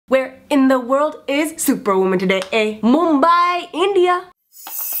in the world is Superwoman today, Mumbai, India.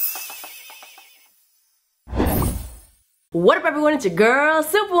 What up everyone, it's your girl,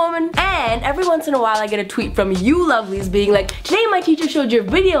 Superwoman. And every once in a while I get a tweet from you lovelies being like, today my teacher showed your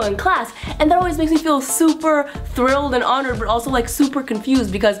video in class, and that always makes me feel super thrilled and honored, but also like super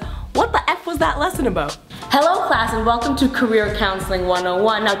confused because what the F was that lesson about? Hello class and welcome to Career Counseling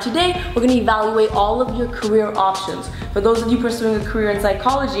 101. Now today we're going to evaluate all of your career options. For those of you pursuing a career in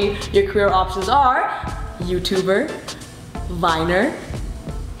psychology, your career options are YouTuber, Viner.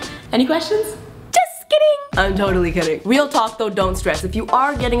 Any questions? I'm totally kidding. Real talk though, don't stress. If you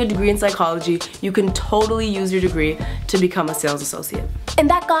are getting a degree in psychology, you can totally use your degree to become a sales associate. And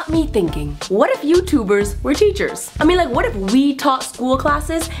that got me thinking, what if YouTubers were teachers? I mean, like, what if we taught school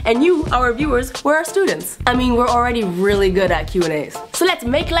classes and you, our viewers, were our students? I mean, we're already really good at Q&As. So let's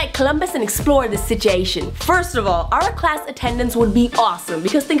make like Columbus and explore this situation. First of all, our class attendance would be awesome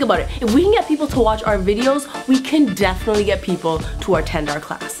because think about it. If we can get people to watch our videos, we can definitely get people to attend our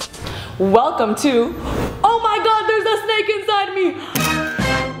class. Welcome to, oh my god, there's a snake inside me!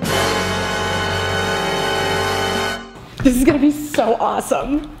 This is gonna be so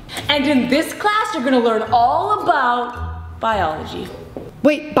awesome. And in this class, you're gonna learn all about biology.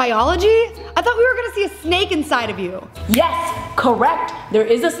 Wait, biology? I thought we were gonna see a snake inside of you. Yes, correct. There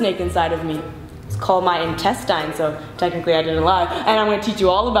is a snake inside of me. It's called my intestine, so technically I didn't lie, and I'm gonna teach you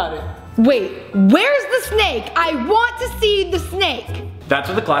all about it. Wait, where's the snake? I want to see the snake. That's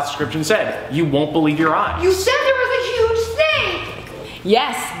what the class description said. You won't believe your eyes. You said there was a huge snake!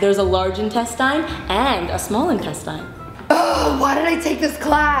 Yes, there's a large intestine and a small intestine. Oh, why did I take this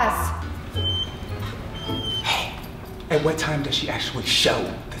class? Hey, at what time does she actually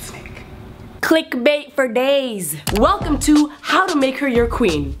show the snake? Clickbait for days. Welcome to How to Make Her Your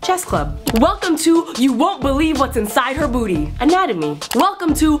Queen, Chess Club. Welcome to You Won't Believe What's Inside Her Booty, Anatomy.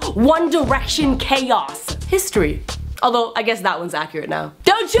 Welcome to One Direction Chaos, History. Although, I guess that one's accurate now.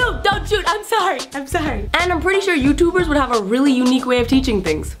 Don't shoot! Don't shoot! I'm sorry! I'm sorry. And I'm pretty sure YouTubers would have a really unique way of teaching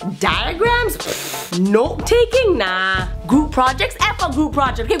things. Diagrams? Pfft, note-taking? Nah. Group projects? F a group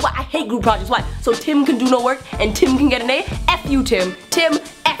project. Okay, what? I hate group projects. Why? So Tim can do no work and Tim can get an A? F you, Tim. Tim,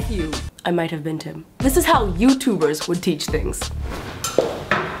 F you. I might have been Tim. This is how YouTubers would teach things.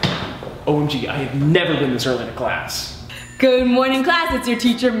 OMG, I have never been this early to class. Good morning class, it's your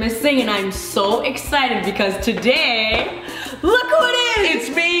teacher Miss Singh and I'm so excited because today, look who it is!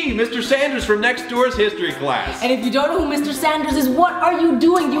 It's me, Mr. Sanders from next door's history class. And if you don't know who Mr. Sanders is, what are you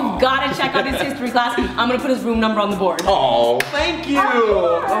doing? You've gotta check out his history class. I'm gonna put his room number on the board. Oh, thank you!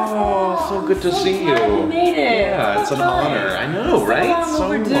 Oh, so good to see you. You made it. Yeah, it's an honor. I know, right? So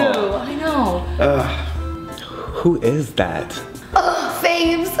overdue. I know. Who is that? Ugh,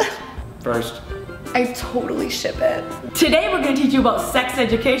 faves. First. I totally ship it. Today we're gonna teach you about sex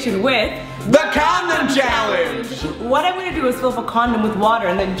education with The Condom Challenge! What I'm gonna do is fill up a condom with water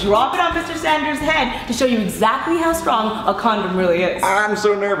and then drop it on Mr. Sanders' head to show you exactly how strong a condom really is. I'm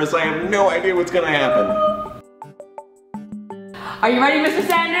so nervous, I have no idea what's gonna happen. Are you ready, Mr.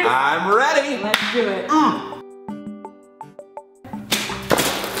 Sanders? I'm ready! Let's do it.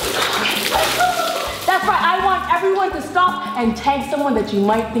 That's right, I want everyone to stop and tag someone that you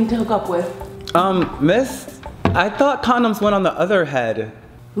might think to hook up with. Miss, I thought condoms went on the other head.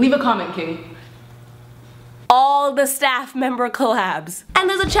 Leave a comment, King. All the staff member collabs. And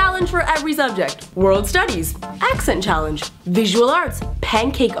there's a challenge for every subject. World Studies, Accent Challenge, Visual Arts,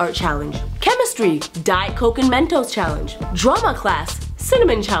 Pancake Art Challenge, Chemistry, Diet Coke and Mentos Challenge, Drama Class,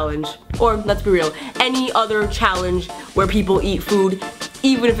 Cinnamon Challenge, or let's be real, any other challenge where people eat food,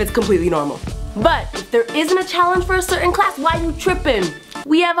 even if it's completely normal. But if there isn't a challenge for a certain class, why are you tripping?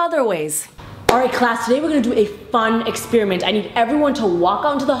 We have other ways. Alright class, today we're gonna do a fun experiment. I need everyone to walk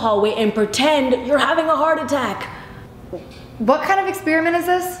out into the hallway and pretend you're having a heart attack. What kind of experiment is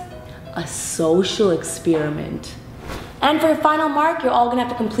this? A social experiment. And for your final mark, you're all gonna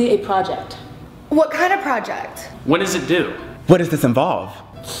have to complete a project. What kind of project? When does it due? What does this involve?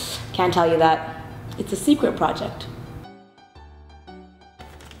 Can't tell you that. It's a secret project.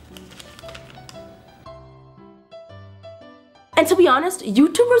 And to be honest,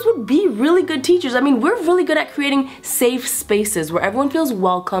 YouTubers would be really good teachers. I mean, we're really good at creating safe spaces where everyone feels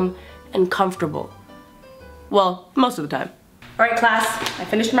welcome and comfortable. Well, most of the time. All right, class, I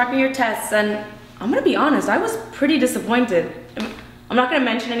finished marking your tests and I'm gonna be honest, I was pretty disappointed. I'm not gonna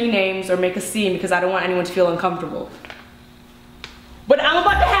mention any names or make a scene because I don't want anyone to feel uncomfortable. But I'm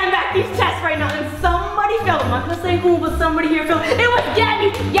about to hand back these tests right now and somebody failed. I'm not gonna say who, but somebody here failed. It was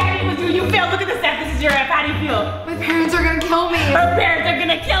Gabby! Gabby, it was you. You failed. Look at the test. This is your F. How do you feel? My parents are gonna kill me. Her parents are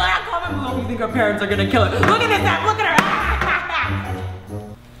gonna kill her. Comment below if you think her parents are gonna kill her. Look at this F. Look at her.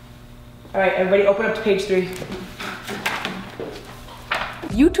 All right, everybody open up to page 3.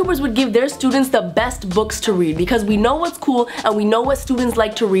 YouTubers would give their students the best books to read because we know what's cool and we know what students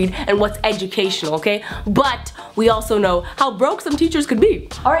like to read and what's educational, okay? But we also know how broke some teachers could be.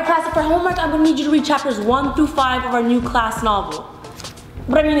 All right, class, for homework, I'm gonna need you to read chapters 1 through 5 of our new class novel.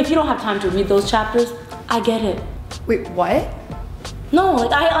 But I mean, if you don't have time to read those chapters, I get it. Wait, what? No,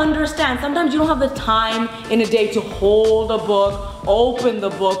 like I understand. Sometimes you don't have the time in a day to hold a book, open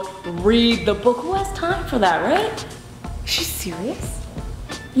the book, read the book. Who has time for that, right? Is she serious?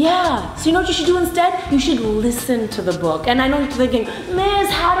 Yeah, so you know what you should do instead? You should listen to the book. And I know you're thinking, Miss,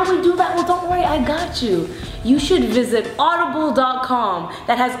 how do we do that? Well, don't worry, I got you. You should visit audible.com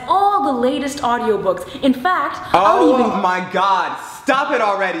that has all the latest audiobooks. In fact, Oh my God, stop it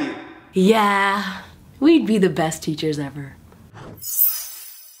already. Yeah, we'd be the best teachers ever.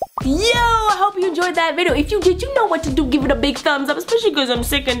 Yo, I hope you enjoyed that video. If you did, you know what to do. Give it a big thumbs up, especially because I'm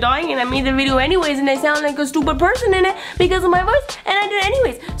sick and dying and I made the video anyways and I sound like a stupid person in it because of my voice and I did it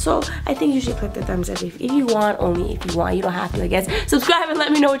anyways. So I think you should click the thumbs up if you want, only if you want. You don't have to, I guess. Subscribe and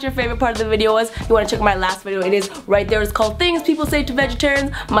let me know what your favorite part of the video was. If you want to check my last video, it is right there. It's called Things People Say to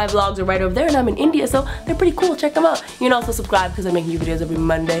Vegetarians. My vlogs are right over there and I'm in India, so they're pretty cool. Check them out. You can also subscribe because I make new videos every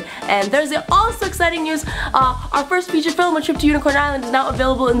Monday and Thursday. Also exciting news, our first feature film, A Trip to Unicorn Island, is now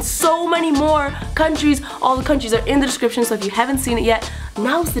available in so many more countries. All the countries are in the description, so if you haven't seen it yet,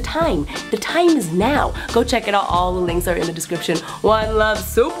 now's the time. The time is now. Go check it out. All the links are in the description. One love,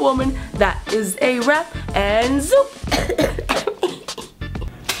 Soup Woman. That is a wrap, and Zoop.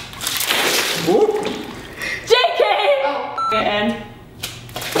 JK! Oh. And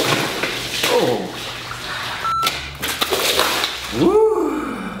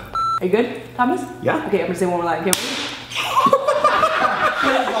are you good, Thomas? Yeah. Okay, I'm gonna say one more line. Okay.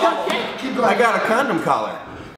 I got a condom collar.